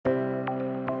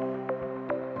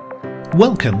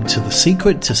Welcome to The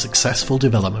Secret to Successful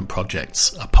Development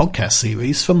Projects, a podcast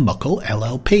series from Muckle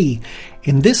LLP.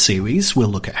 In this series, we'll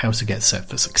look at how to get set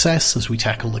for success as we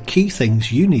tackle the key things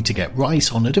you need to get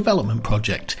right on a development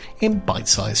project in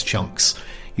bite-sized chunks.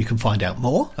 You can find out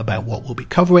more about what we'll be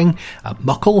covering at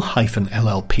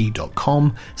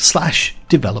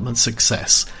muckle-llp.com/development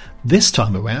success. This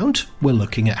time around, we're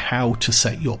looking at how to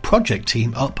set your project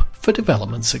team up for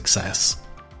development success.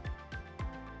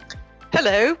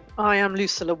 Hello, I am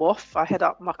Lucilla Waugh. I head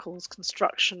up Muckle's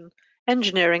construction,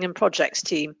 engineering and projects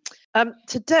team.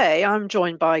 Today I'm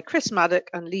joined by Chris Maddock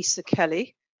and Lisa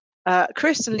Kelly.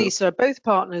 Chris and Lisa are both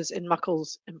partners in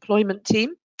Muckle's employment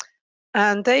team,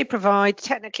 and they provide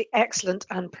technically excellent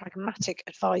and pragmatic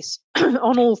advice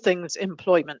on all things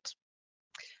employment.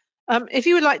 If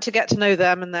you would like to get to know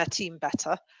them and their team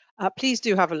better, please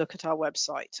do have a look at our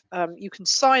website. You can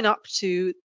sign up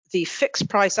to the fixed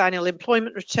price annual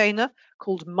employment retainer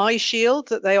called My Shield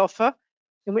that they offer,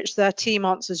 in which their team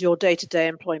answers your day-to-day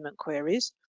employment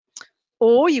queries.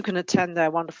 Or you can attend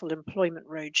their wonderful employment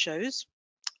roadshows,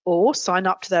 or sign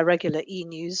up to their regular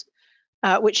e-news,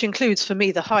 which includes, for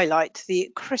me, the highlight,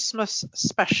 the Christmas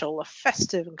special, a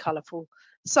festive and colourful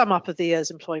sum up of the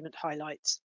year's employment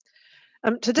highlights.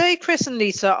 Today, Chris and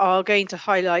Lisa are going to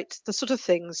highlight the sort of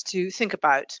things to think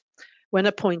about when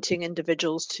appointing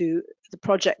individuals to the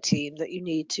project team that you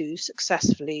need to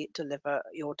successfully deliver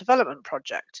your development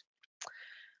project.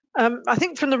 I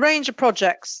think from the range of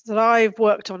projects that I've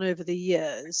worked on over the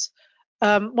years,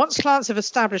 once clients have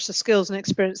established the skills and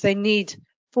experience they need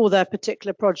for their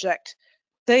particular project,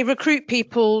 they recruit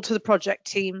people to the project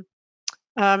team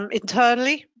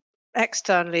internally,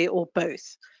 externally, or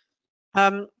both.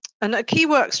 And a key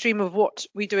work stream of what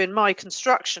we do in my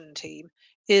construction team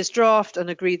is draft and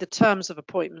agree the terms of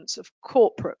appointments of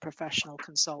corporate professional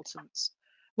consultants,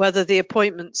 whether the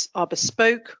appointments are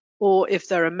bespoke or if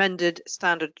they're amended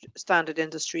standard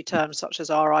industry terms such as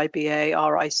RIBA,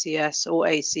 RICS or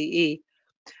ACE.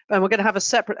 And we're going to have a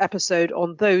separate episode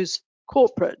on those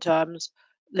corporate terms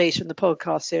later in the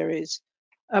podcast series.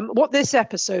 What this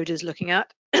episode is looking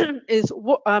at is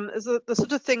the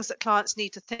sort of things that clients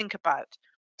need to think about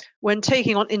when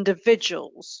taking on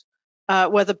individuals,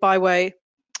 whether by way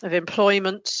of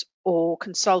employment or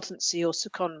consultancy or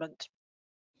secondment.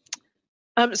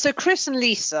 So Chris and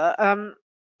Lisa,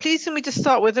 please can we just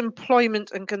start with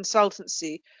employment and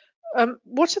consultancy?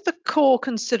 What are the core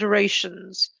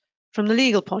considerations from the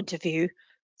legal point of view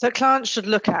that clients should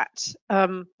look at,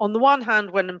 on the one hand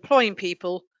when employing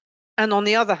people, and on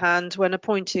the other hand when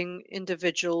appointing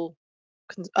individual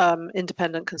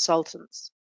independent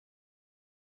consultants?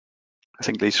 I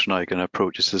think Lisa and I are going to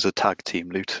approach this as a tag team,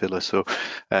 Lucilla. So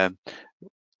I'll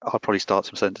probably start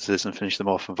some sentences and finish them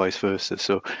off and vice versa.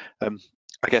 So I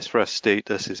guess for us,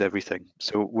 status is everything.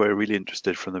 So we're really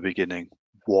interested from the beginning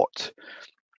what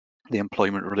the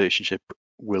employment relationship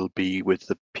will be with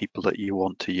the people that you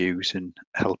want to use in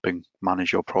helping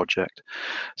manage your project.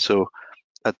 So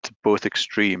at both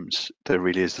extremes, there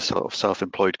really is the sort of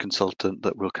self-employed consultant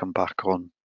that we'll come back on,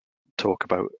 talk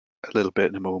about a little bit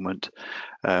in a moment.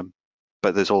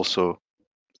 But there's also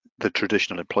the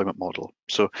traditional employment model.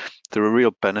 So there are real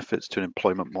benefits to an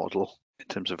employment model in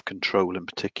terms of control in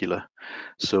particular.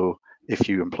 So if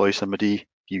you employ somebody,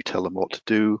 you tell them what to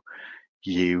do,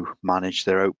 you manage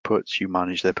their outputs, you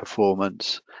manage their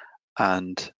performance,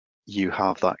 and you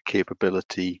have that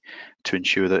capability to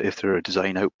ensure that if there are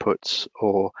design outputs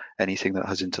or anything that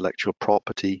has intellectual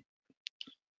property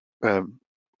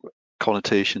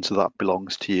connotation, so that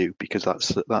belongs to you, because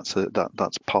that's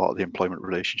part of the employment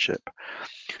relationship.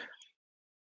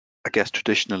 I guess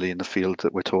traditionally in the field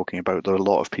that we're talking about, there are a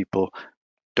lot of people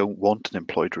don't want an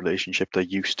employed relationship. They're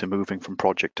used to moving from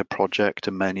project to project,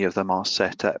 and many of them are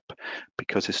set up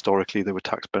because historically there were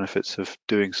tax benefits of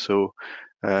doing so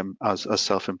as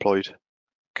self-employed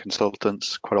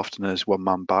consultants, quite often as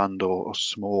one-man band or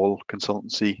small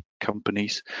consultancy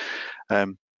companies.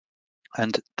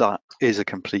 And that is a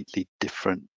completely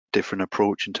different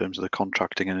approach in terms of the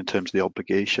contracting and in terms of the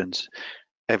obligations.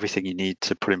 Everything you need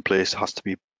to put in place has to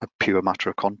be a pure matter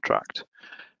of contract.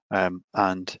 And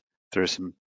there are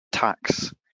some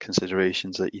tax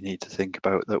considerations that you need to think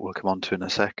about that we'll come on to in a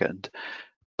second.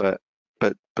 But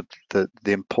the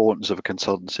importance of a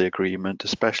consultancy agreement,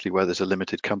 especially where there's a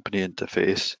limited company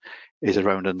interface, is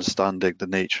around understanding the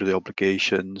nature of the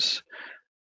obligations,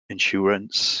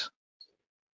 insurance,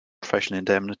 professional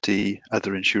indemnity,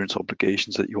 other insurance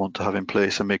obligations that you want to have in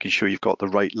place, and making sure you've got the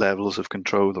right levels of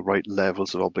control, the right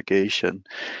levels of obligation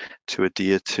to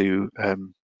adhere to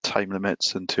time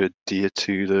limits and to adhere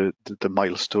to the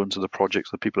milestones of the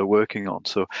projects that people are working on.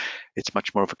 So it's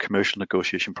much more of a commercial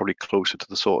negotiation, probably closer to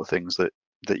the sort of things that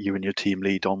you and your team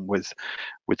lead on with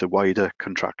the wider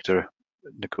contractor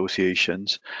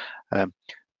negotiations.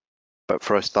 But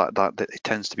for us, that it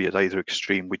tends to be at either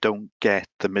extreme. We don't get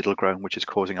the middle ground, which is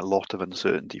causing a lot of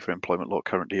uncertainty for employment law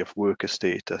currently of worker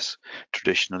status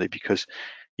traditionally, because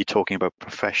you're talking about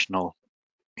professional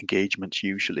engagements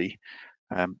usually,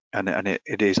 and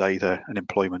it is either an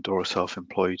employment or a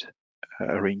self-employed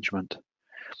arrangement.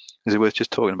 Is it worth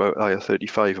just talking about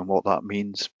IR35 and what that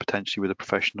means potentially with a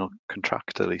professional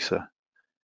contractor, Lisa?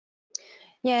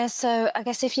 Yeah, so I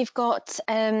guess if you've got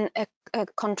a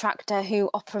contractor who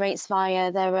operates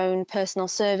via their own personal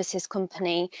services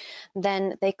company,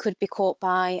 then they could be caught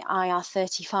by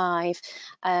IR35.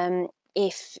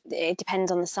 If it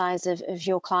depends on the size of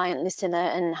your client, Lucilla,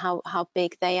 and how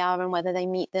big they are and whether they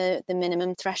meet the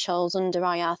minimum thresholds under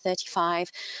IR35.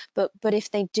 But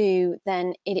if they do,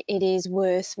 then it is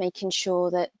worth making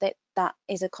sure that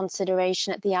is a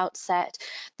consideration at the outset.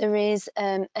 There is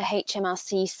a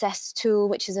HMRC CES tool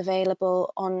which is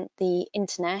available on the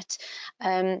internet,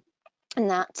 and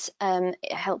that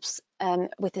it helps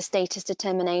with the status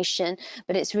determination,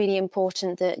 but it's really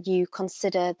important that you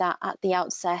consider that at the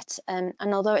outset. And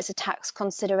although it's a tax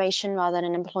consideration rather than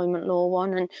an employment law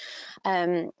one,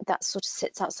 and that sort of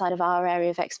sits outside of our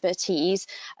area of expertise,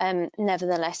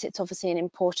 nevertheless, it's obviously an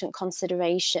important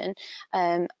consideration,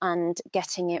 and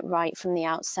getting it right from the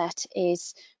outset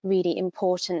is really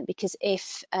important, because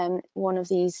if one of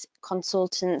these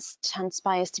consultants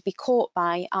transpires to be caught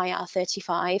by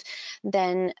IR35,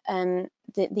 then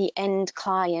the end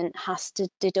client has to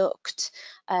deduct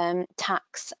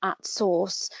tax at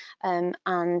source,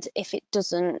 and if it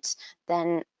doesn't,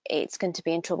 then it's going to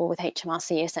be in trouble with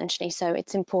HMRC essentially. So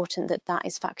it's important that that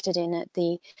is factored in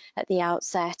at the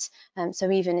outset. So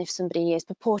even if somebody is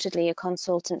purportedly a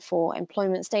consultant for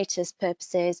employment status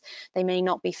purposes, they may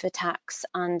not be for tax,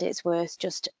 and it's worth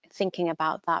just thinking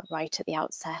about that right at the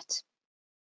outset.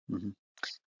 Mm-hmm.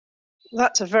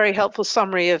 That's a very helpful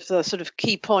summary of the sort of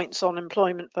key points on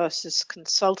employment versus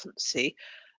consultancy.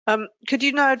 Could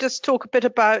you now just talk a bit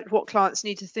about what clients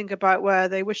need to think about where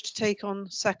they wish to take on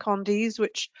secondees,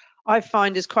 which I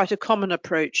find is quite a common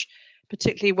approach,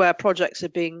 particularly where projects are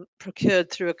being procured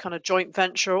through a kind of joint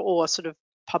venture or a sort of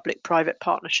public-private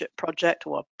partnership project,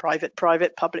 or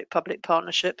private-private, public-public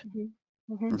partnership? Mm-hmm.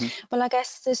 Mm-hmm. Well, I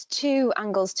guess there's two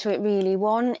angles to it really.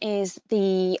 One is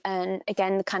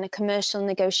again, the kind of commercial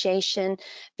negotiation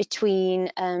between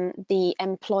the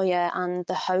employer and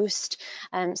the host.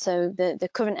 So the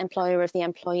current employer of the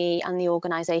employee and the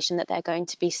organisation that they're going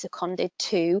to be seconded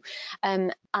to.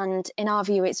 And in our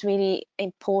view, it's really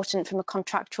important from a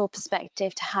contractual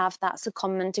perspective to have that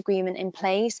secondment agreement in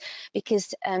place,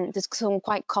 because there's some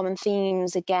quite common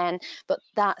themes again, but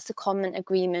that secondment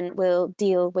agreement will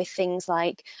deal with things like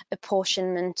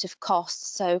apportionment of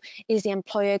costs. So is the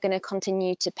employer going to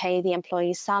continue to pay the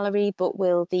employee's salary, but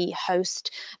will the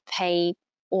host pay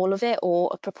all of it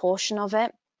or a proportion of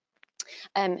it?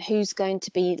 Who's going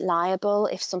to be liable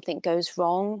if something goes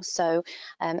wrong? So,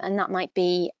 and that might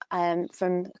be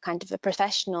from kind of a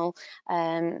professional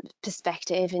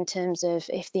perspective in terms of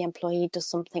if the employee does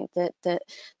something that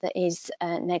is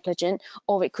negligent,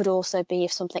 or it could also be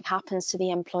if something happens to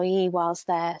the employee whilst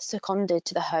they're seconded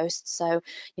to the host. So,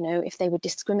 you know, if they were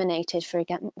discriminated, for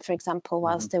example,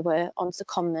 whilst they were on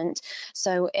secondment.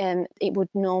 So it would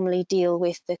normally deal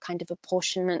with the kind of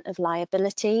apportionment of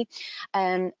liability,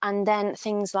 and then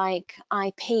things like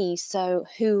IP, so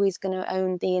who is going to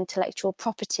own the intellectual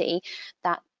property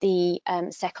that the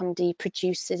secondee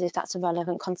produces, if that's a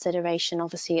relevant consideration.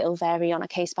 Obviously, it'll vary on a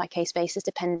case-by-case basis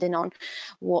depending on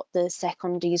what the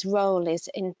secondee's role is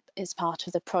as part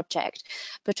of the project.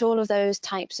 But all of those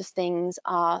types of things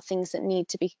are things that need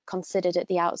to be considered at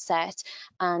the outset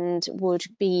and would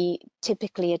be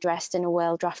typically addressed in a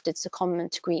well-drafted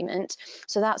secondment agreement.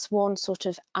 So that's one sort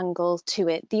of angle to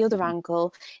it. The other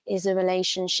angle is a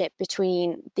relationship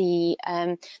between the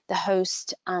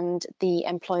host and the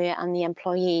employer and the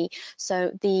employee.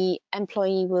 So the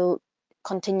employee will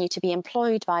continue to be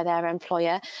employed by their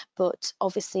employer, but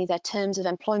obviously their terms of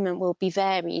employment will be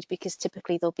varied, because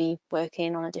typically they'll be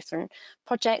working on a different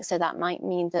project. So that might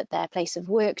mean that their place of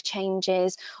work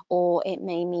changes, or it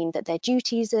may mean that their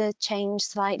duties are changed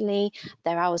slightly,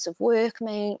 their hours of work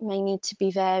may need to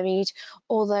be varied,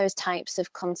 all those types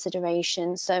of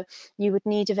considerations. So you would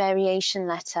need a variation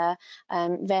letter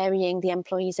varying the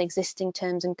employee's existing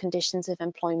terms and conditions of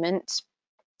employment.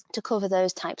 to cover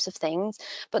those types of things.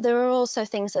 But there are also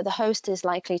things that the host is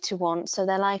likely to want. So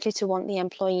they're likely to want the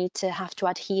employee to have to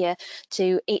adhere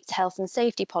to its health and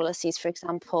safety policies, for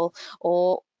example,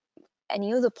 or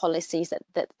any other policies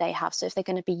that they have. So if they're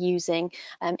going to be using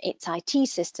its IT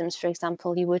systems, for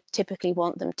example, you would typically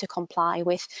want them to comply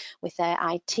with their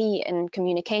IT and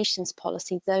communications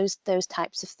policy, those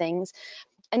types of things.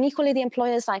 And equally, the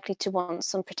employer is likely to want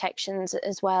some protections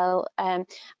as well, and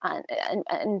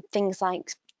things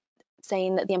like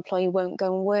saying that the employee won't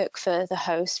go and work for the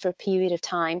host for a period of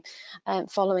time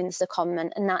following the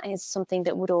secondment, and that is something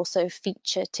that would also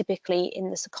feature typically in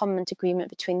the secondment agreement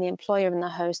between the employer and the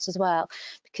host as well,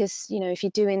 because if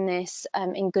you're doing this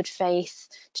in good faith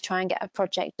to try and get a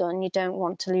project done, you don't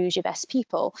want to lose your best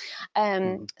people.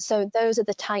 So those are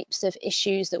the types of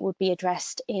issues that would be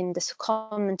addressed in the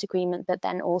secondment agreement, but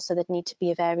then also there'd need to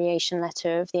be a variation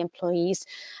letter of the employee's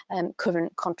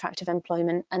current contract of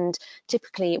employment, and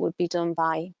typically it would be done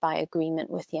by agreement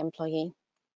with the employee.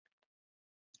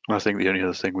 I think the only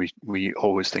other thing we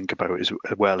always think about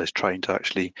is trying to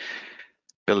actually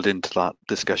build into that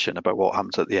discussion about what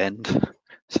happens at the end.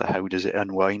 So how does it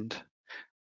unwind?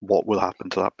 What will happen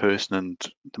to that person? And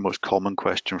the most common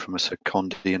question from a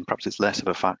secondee, and perhaps it's less of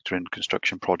a factor in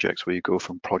construction projects where you go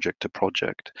from project to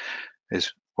project,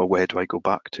 is, well, where do I go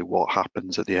back to? What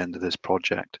happens at the end of this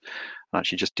project? And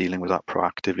actually just dealing with that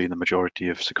proactively in the majority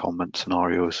of secondment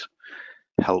scenarios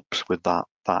helps with that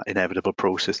inevitable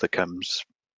process that comes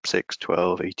 6,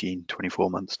 12, 18, 24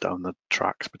 months down the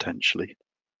tracks potentially.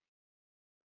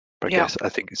 But I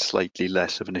think it's slightly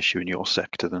less of an issue in your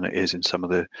sector than it is in some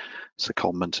of the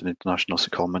secondments and international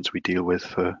secondments we deal with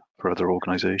for other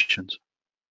organisations.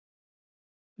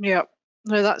 Yeah,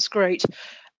 no, that's great.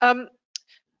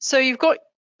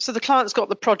 So the client's got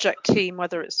the project team,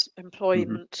 whether it's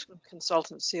employment,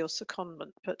 consultancy, or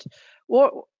secondment. But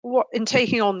what in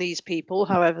taking on these people,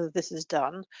 however this is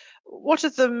done, what are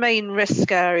the main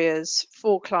risk areas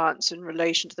for clients in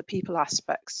relation to the people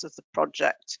aspects of the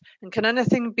project? And can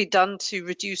anything be done to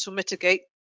reduce or mitigate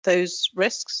those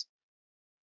risks?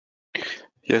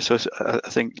 Yeah, so I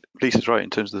think Lisa's right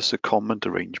in terms of the secondment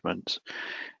arrangements.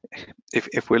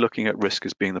 If we're looking at risk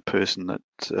as being the person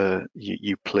that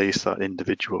you place that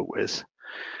individual with,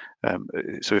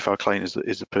 so if our client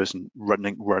is the person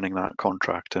running that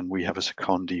contract and we have a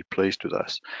secondee placed with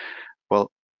us,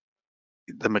 well,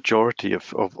 the majority of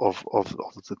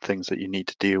the things that you need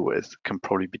to deal with can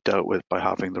probably be dealt with by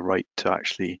having the right to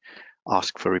actually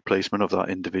ask for replacement of that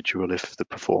individual if the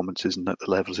performance isn't at the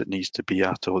levels it needs to be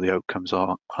at, or the outcomes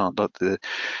aren't at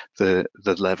the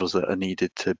levels that are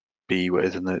needed to be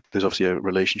with. And there's obviously a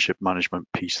relationship management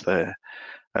piece there.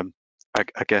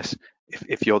 I guess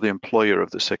if you're the employer of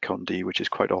the secondee, which is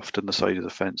quite often the side of the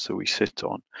fence that we sit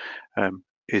on,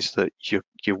 is that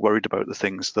you're worried about the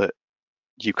things that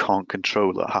you can't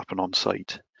control that happen on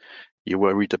site. You're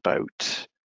worried about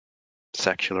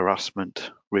sexual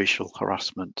harassment, racial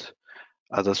harassment,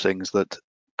 other things that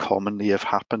commonly have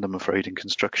happened, I'm afraid, in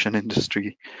construction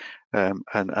industry, and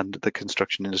the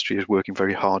construction industry is working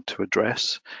very hard to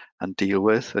address and deal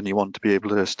with. And you want to be able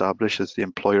to establish as the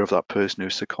employer of that person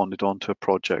who's seconded onto a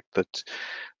project that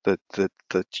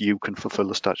you can fulfil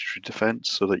the statutory defence,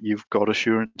 so that you've got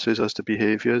assurances as to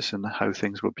behaviours and how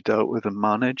things will be dealt with and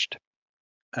managed.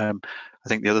 I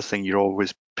think the other thing you're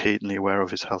always patently aware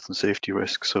of is health and safety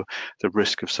risks. So the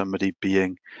risk of somebody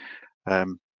being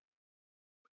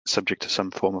subject to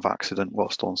some form of accident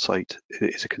whilst on site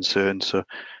is a concern. So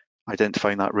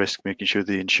identifying that risk, making sure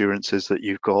the insurances that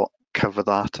you've got cover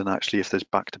that, and actually if there's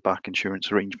back-to-back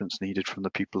insurance arrangements needed from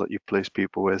the people that you place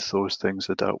people with, those things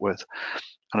are dealt with.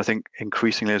 And I think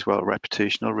increasingly as well,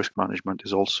 reputational risk management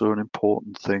is also an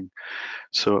important thing.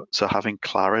 So having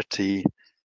clarity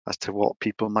as to what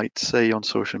people might say on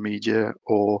social media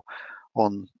or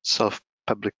on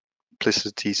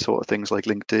self-publicity sort of things like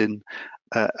LinkedIn,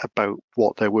 about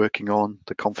what they're working on,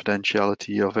 the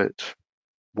confidentiality of it,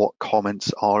 what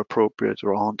comments are appropriate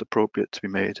or aren't appropriate to be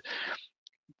made.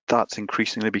 That's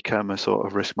increasingly become a sort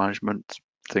of risk management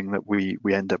thing that we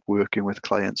end up working with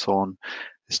clients on,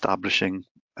 establishing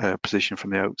a position from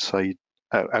the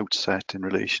outset in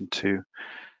relation to.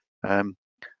 And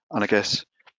I guess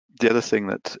the other thing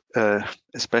that,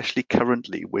 especially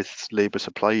currently with labour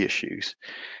supply issues,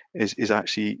 is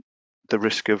actually the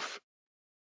risk of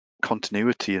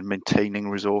continuity and maintaining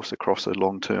resource across a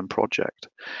long-term project.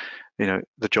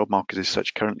 The job market is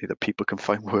such currently that people can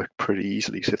find work pretty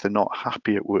easily. So if they're not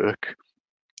happy at work,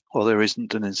 or there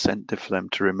isn't an incentive for them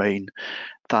to remain,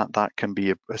 that can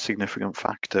be a significant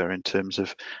factor in terms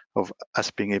of us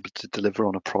being able to deliver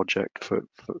on a project for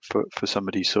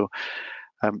somebody. So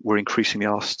we're increasingly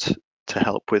asked to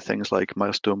help with things like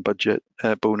milestone budget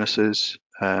bonuses,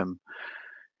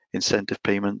 incentive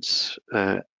payments,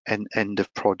 end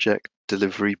of project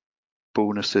delivery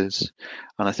bonuses.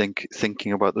 And I think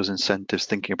thinking about those incentives,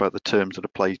 thinking about the terms that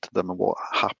apply to them and what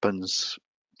happens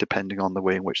depending on the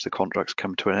way in which the contracts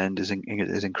come to an end is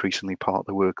increasingly part of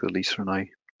the work that Lisa and I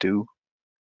do.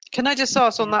 Can I just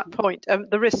ask on that point,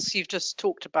 the risks you've just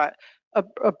talked about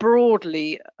are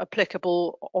broadly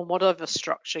applicable on whatever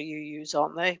structure you use,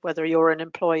 aren't they? Whether you're an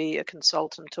employee, a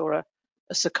consultant, or a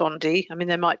secondee. I mean,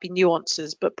 there might be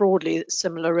nuances, but broadly it's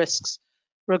similar risks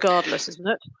regardless, isn't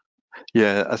it?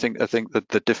 Yeah, I think that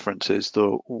the difference is,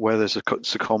 though, where there's a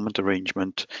secondment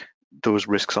arrangement, those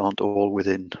risks aren't all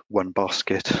within one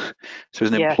basket. So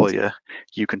as an employer,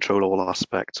 you control all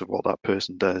aspects of what that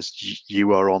person does.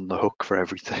 You are on the hook for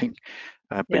everything,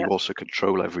 but you also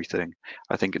control everything.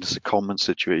 I think in a secondment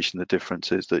situation, the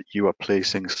difference is that you are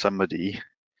placing somebody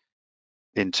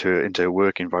into a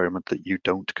work environment that you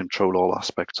don't control all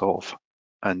aspects of,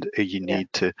 and you need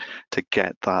to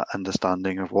get that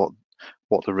understanding of what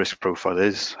the risk profile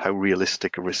is, how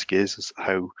realistic a risk is,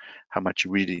 how much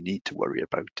you really need to worry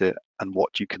about it, and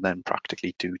what you can then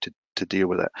practically do to deal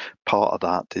with it. Part of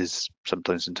that is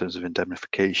sometimes in terms of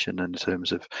indemnification and in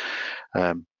terms of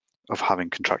having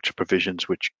contractual provisions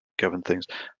which govern things.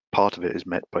 Part of it is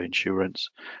met by insurance,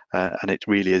 and it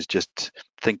really is just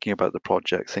thinking about the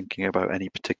project, thinking about any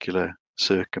particular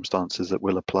circumstances that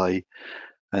will apply,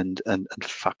 and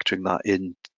factoring that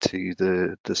into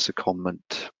the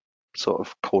secondment sort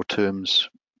of core terms,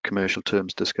 commercial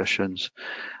terms discussions,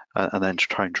 and then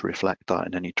trying to reflect that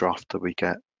in any draft that we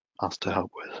get asked to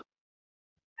help with.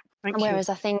 Whereas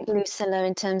I think, Lucilla,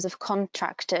 in terms of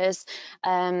contractors,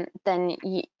 then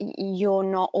you're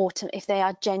not if they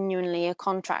are genuinely a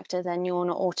contractor, then you're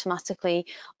not automatically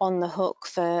on the hook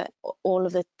for all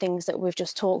of the things that we've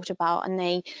just talked about. And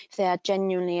if they are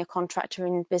genuinely a contractor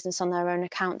in business on their own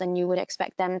account, then you would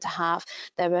expect them to have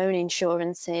their own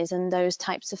insurances and those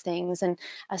types of things. And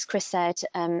as Chris said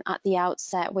at the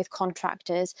outset, with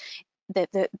contractors,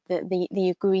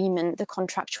 the agreement, the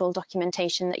contractual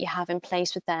documentation that you have in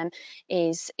place with them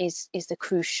is the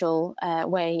crucial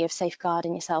way of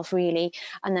safeguarding yourself, really.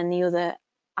 And then the other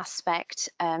aspect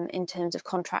in terms of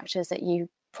contractors that you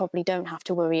probably don't have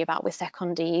to worry about with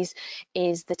secondees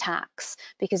is the tax,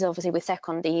 because obviously with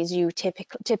secondees you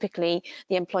typically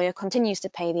the employer continues to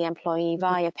pay the employee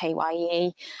via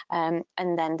PAYE, and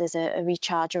then there's a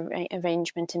recharge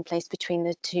arrangement in place between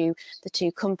the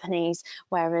two companies,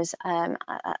 whereas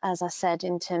as I said,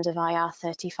 in terms of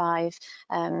IR35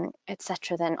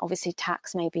 etc., then obviously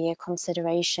tax may be a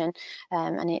consideration,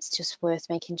 and it's just worth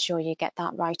making sure you get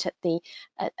that right at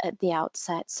the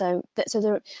outset. So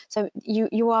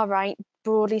you are right.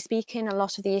 Broadly speaking, a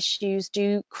lot of the issues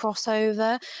do cross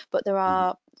over, but there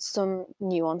are some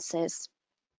nuances.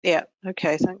 Yeah,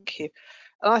 okay, thank you.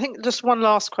 And I think just one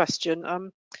last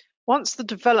question. Once the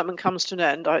development comes to an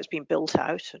end, it's been built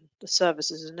out and the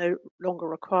services are no longer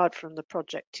required from the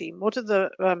project team, what are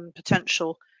the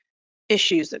potential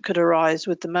issues that could arise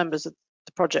with the members of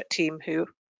the project team who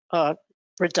are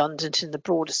redundant in the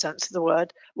broader sense of the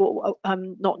word,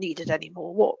 not needed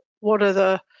anymore? What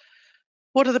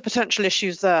are the potential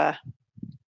issues there?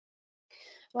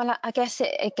 Well, I guess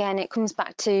it comes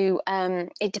back to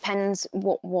it depends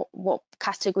what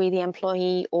category the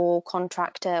employee or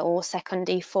contractor or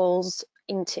secondee falls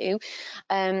into.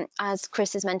 As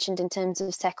Chris has mentioned, in terms of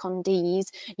secondees,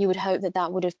 you would hope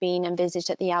that would have been envisaged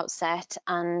at the outset,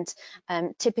 and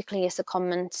typically a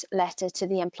secondment letter to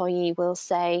the employee will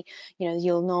say,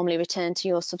 you'll normally return to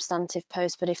your substantive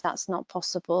post, but if that's not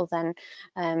possible, then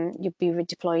you'd be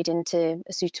redeployed into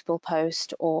a suitable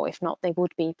post, or if not, they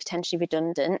would be potentially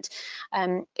redundant.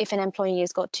 If an employee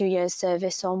has got 2 years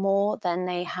service or more, then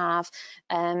they have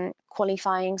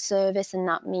qualifying service, and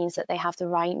that means that they have the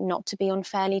right not to be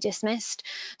unfairly dismissed.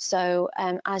 So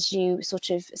as you sort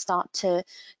of start to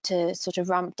sort of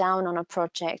ramp down on a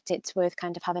project, it's worth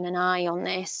kind of having an eye on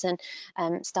this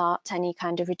and start any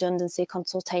kind of redundancy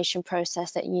consultation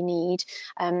process that you need.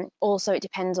 Also, it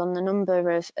depends on the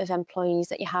number of employees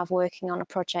that you have working on a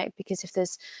project, because if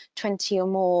there's 20 or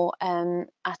more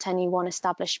at any one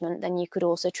establishment, then you could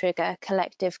also trigger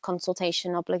collective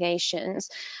consultation obligations,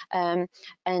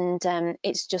 and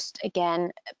it's just,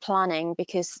 again, planning,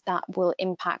 because that will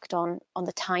impact on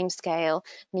the timescale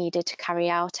needed to carry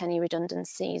out any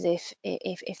redundancies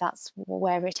if that's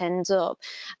where it ends up.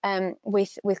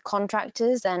 With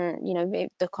contractors, and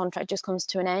if the contract just comes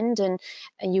to an end, and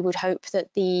you would hope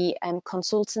that the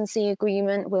consultancy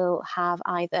agreement will have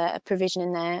either a provision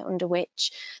in there under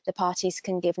which the parties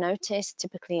can give notice,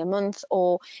 typically a month,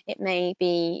 or it may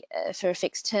be for a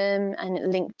fixed term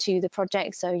and linked to the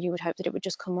project, so you would hope that it would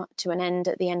just come up to an end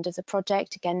at the end of the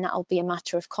project. Again, that'll be a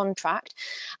matter of contract,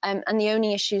 and the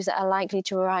only issues that are likely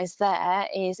to arise there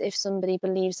is if somebody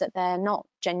believes that they're not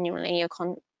genuinely a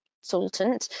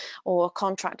consultant or a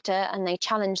contractor and they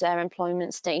challenge their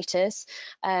employment status,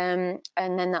 and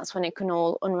then that's when it can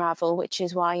all unravel, which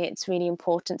is why it's really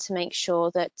important to make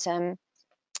sure that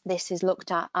this is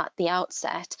looked at the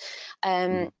outset.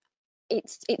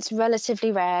 It's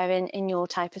relatively rare in your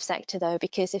type of sector, though,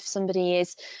 because if somebody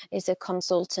is a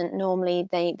consultant, normally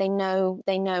they know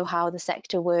how the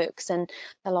sector works, and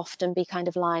they'll often be kind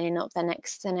of lining up their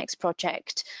next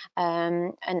project,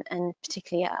 and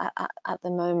particularly at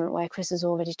the moment where Chris has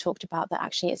already talked about that,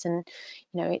 actually it's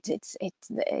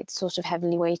sort of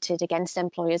heavily weighted against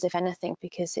employers, if anything,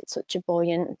 because it's such a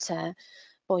buoyant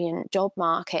job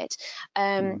market.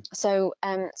 So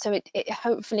it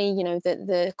hopefully,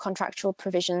 the contractual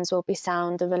provisions will be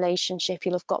sound, the relationship,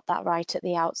 you'll have got that right at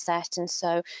the outset, and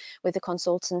so with the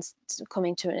consultancy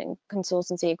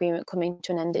agreement coming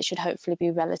to an end, it should hopefully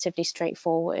be relatively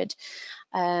straightforward.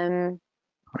 I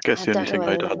guess the only thing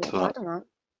I'd add to that.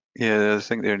 Yeah, I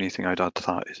think the only thing I'd add to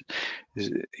that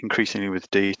is increasingly with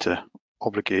data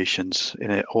obligations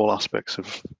in all aspects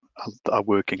of our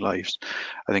working lives.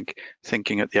 I think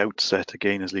thinking at the outset,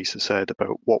 again, as Lisa said,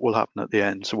 about what will happen at the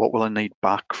end. So what will I need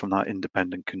back from that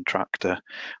independent contractor?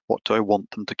 What do I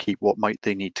want them to keep? What might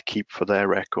they need to keep for their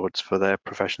records, for their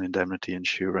professional indemnity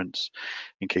insurance,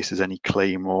 in case there's any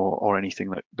claim or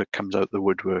anything that comes out the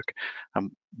woodwork? And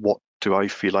what do I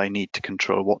feel I need to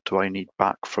control? What do I need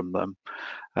back from them?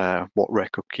 What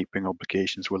record keeping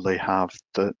obligations will they have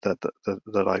that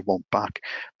I want back?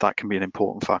 That can be an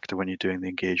important factor when you're doing the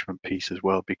engagement piece as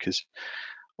well, because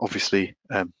obviously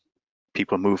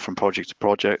people move from project to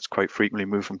project, quite frequently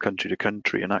move from country to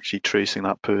country, and actually tracing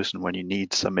that person when you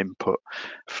need some input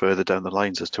further down the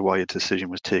lines as to why a decision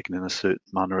was taken in a certain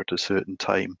manner at a certain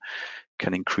time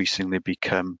can increasingly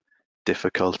become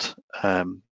difficult.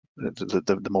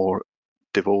 The more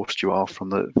divorced you are from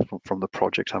the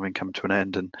project having come to an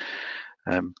end, and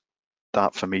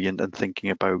that for me, and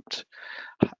thinking about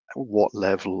what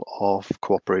level of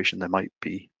cooperation there might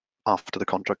be after the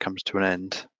contract comes to an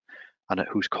end and at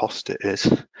whose cost it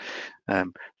is,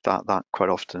 that quite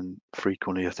often,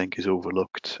 frequently, I think, is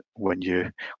overlooked when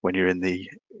you're in the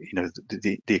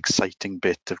exciting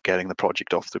bit of getting the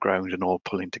project off the ground and all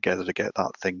pulling together to get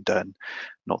that thing done,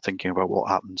 not thinking about what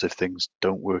happens if things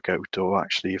don't work out, or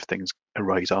actually if things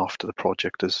arise after the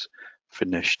project is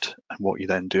finished, and what you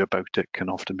then do about it can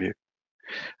often be a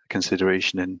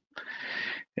consideration in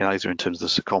either in terms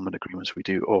of the secondment agreements we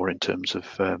do, or in terms of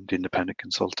the independent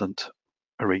consultant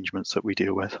arrangements that we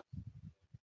deal with.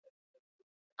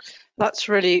 That's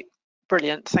really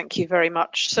brilliant. Thank you very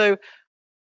much. So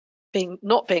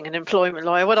not being an employment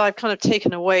lawyer, what I've kind of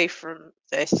taken away from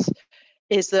this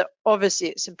is that obviously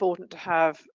it's important to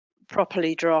have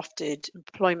properly drafted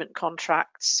employment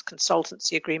contracts,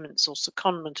 consultancy agreements, or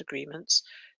secondment agreements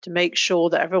to make sure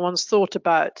that everyone's thought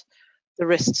about the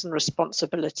risks and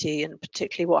responsibility, and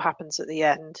particularly what happens at the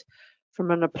end. From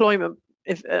an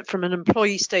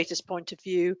employee status point of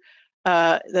view,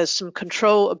 there's some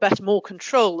control, more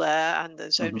control there, and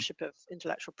there's ownership of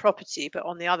intellectual property. But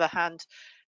on the other hand,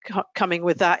 coming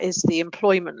with that is the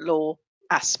employment law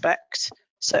aspect.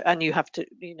 So, and you have to,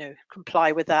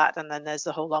 comply with that. And then there's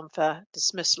the whole unfair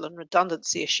dismissal and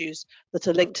redundancy issues that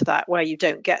are linked to that, where you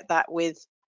don't get that with,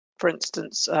 for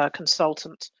instance, a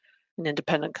consultant, an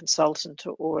independent consultant,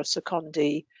 or a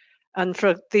secondee. And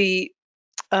for the,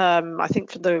 I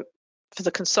think for the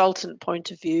consultant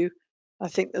point of view, I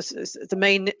think this is the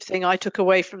main thing I took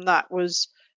away from that was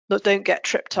that don't get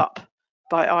tripped up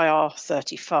by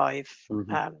IR35.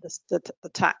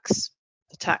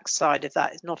 The tax side of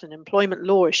that is not an employment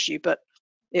law issue, but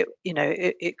it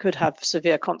could have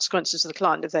severe consequences to the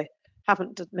client if they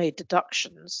haven't made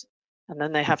deductions, and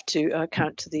then they have to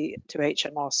account to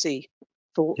HMRC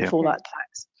for that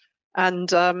tax.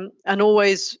 And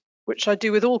always, which I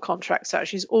do with all contracts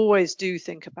actually, is always do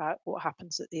think about what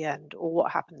happens at the end, or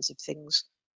what happens if things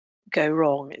go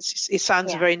wrong. It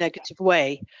sounds a very negative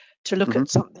way to look at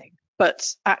something,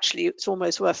 but actually it's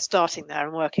almost worth starting there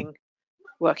and working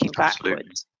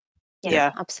backwards.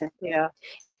 Yeah, absolutely. Yeah.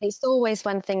 It's always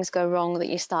when things go wrong that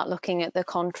you start looking at the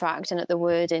contract and at the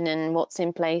wording and what's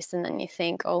in place, and then you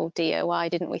think, oh dear, why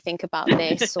didn't we think about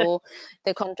this? Or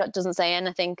the contract doesn't say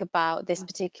anything about this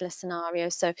particular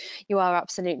semario. So you are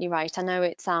absolutely right. I know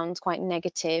it sounds quite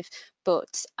negative,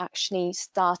 but actually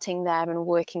starting there and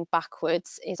working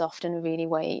backwards is often a really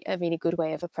good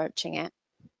way of approaching it.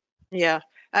 Yeah.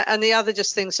 And the other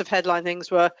just things of headline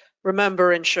things were,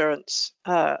 remember insurance,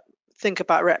 think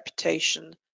about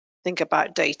reputation, think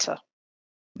about data,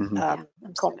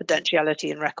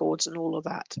 confidentiality in records and all of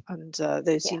that. And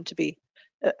they seem to be,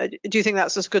 do you think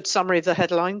that's a good summary of the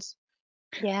headlines?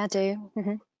 Yeah, I do.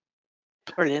 Mm-hmm.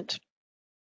 Brilliant.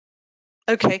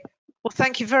 Okay. Well,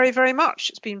 thank you very, very much.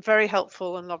 It's been very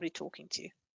helpful and lovely talking to you.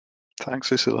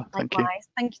 Thanks, Lucilla. Thank you.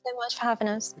 Thank you so much for having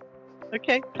us.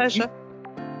 Okay, pleasure.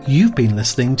 You've been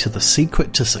listening to The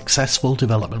Secret to Successful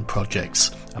Development Projects,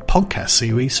 a podcast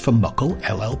series from Muckle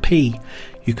LLP.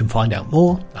 You can find out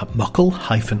more at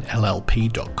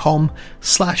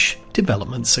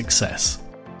muckle-llp.com/development success.